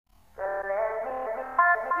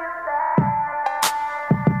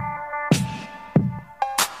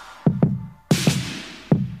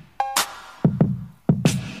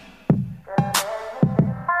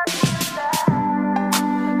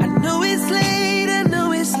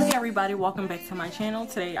everybody, welcome back to my channel.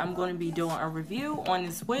 Today I'm going to be doing a review on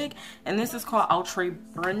this wig, and this is called Outre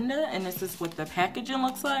Brenda, and this is what the packaging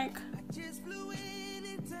looks like.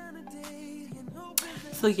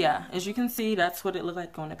 So yeah, as you can see, that's what it looked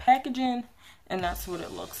like on the packaging, and that's what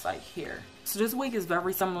it looks like here. So this wig is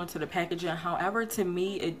very similar to the packaging. However, to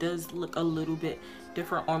me, it does look a little bit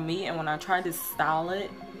different on me. And when I tried to style it,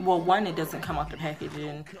 well, one, it doesn't come out the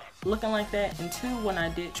packaging looking like that. And two, when I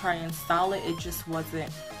did try and style it, it just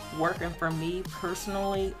wasn't working for me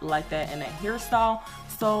personally like that in a hairstyle.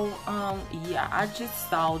 So yeah, I just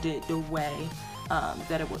styled it the way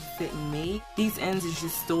that it would fit me. These ends is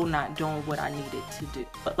just still not doing what I needed to do.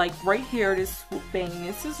 But like right here, this swoop thing,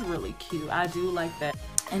 this is really cute. I do like that.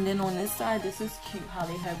 And then on this side, this is cute how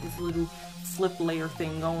they have this little flip layer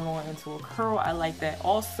thing going on into a curl. I like that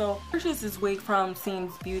also. I purchased this wig from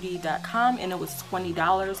seamsbeauty.com and it was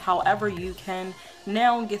 $20. However, you can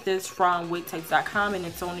now get this from wigtypes.com and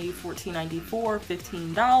it's only $14.94,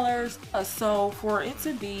 $15. So for it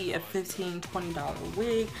to be a $15-$20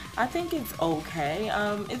 wig, I think it's okay.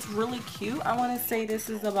 It's really cute. I want to say this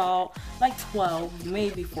is about like 12,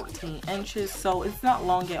 maybe 14 inches. So it's not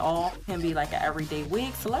long at all. It can be like an everyday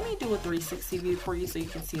wig. So let me do a 360 view for you so you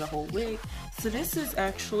can see the whole wig. So this is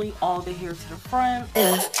actually all the hair to the front.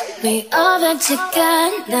 If we all that you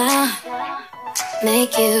got now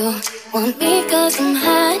make you want me 'cause I'm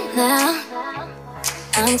hot now.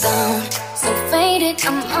 I'm gone, so faded,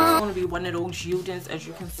 I'm on. It's going to be one of those units, as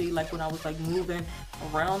you can see, like when I was like moving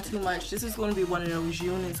around too much. This is going to be one of those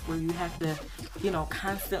units where you have to, you know,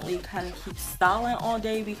 constantly kind of keep styling all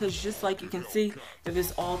day, because just like you can see, if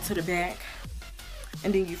it's all to the back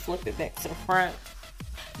and then you flip it back to the front,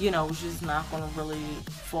 you know, it's just not going to really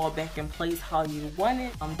fall back in place how you want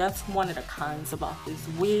it. That's one of the cons about this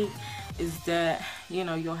wig, is that, you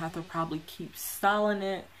know, you'll have to probably keep styling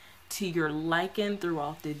it to your liking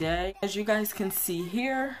throughout the day. As you guys can see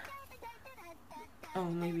here, oh,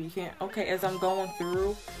 maybe you can't. Okay, as I'm going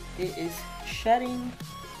through, it is shedding.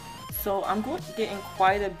 So I'm getting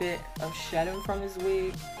quite a bit of shedding from this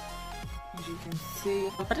wig, as you can see.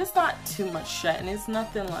 But it's not too much shedding. It's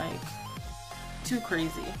nothing like too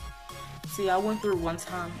crazy. See, I went through one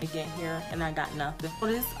time again here and I got nothing. So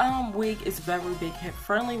this wig is very big hip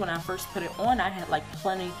friendly. When I first put it on, I had like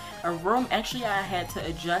plenty of room. Actually, I had to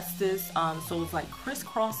adjust this so it's like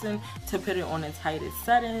crisscrossing to put it on the tightest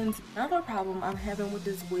settings. Another problem I'm having with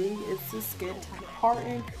this wig is the skin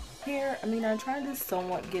parting here. I mean, I tried to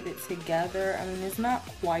somewhat get it together. I mean, it's not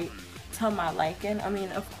quite to my liking. I mean,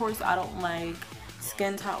 of course, I don't like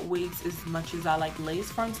skin top wigs as much as I like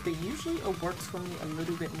lace fronts, but usually it works for me a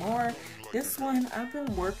little bit more. This one, I've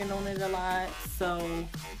been working on it a lot, so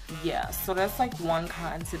yeah. So that's like one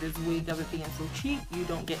con to this wig of it being so cheap. You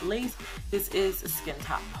don't get lace. This is a skin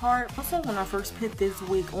top part. Also, when I first put this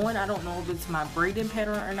wig on, I don't know if it's my braiding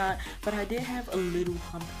pattern or not, but I did have a little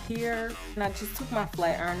hump here, and I just took my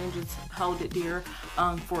flat iron and just held it there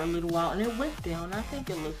for a little while, and it went down. I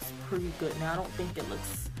think it looks pretty good now. I don't think it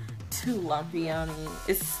looks too lumpy. I mean,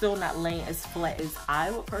 it's still not laying as flat as I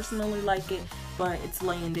would personally like it, but it's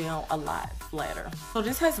laying down a lot flatter. So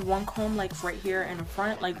this has one comb like right here in the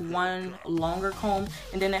front, like one longer comb,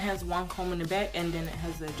 and then it has one comb in the back, and then it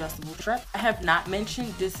has the adjustable strap. I have not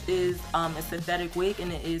mentioned this is a synthetic wig,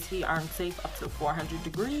 and it is heat iron safe up to 400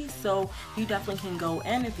 degrees, so you definitely can go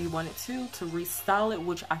in if you wanted to restyle it,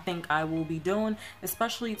 which I think I will be doing,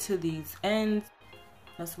 especially to these ends.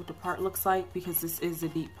 That's what the part looks like, because this is a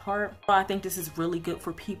deep part. But I think this is really good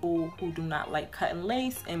for people who do not like cutting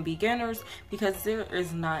lace and beginners, because there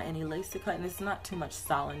is not any lace to cut and it's not too much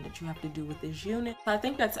styling that you have to do with this unit. So I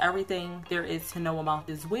think that's everything there is to know about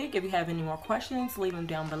this wig. If you have any more questions, leave them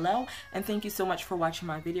down below. And thank you so much for watching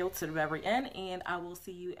my video to the very end, and I will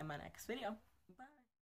see you in my next video.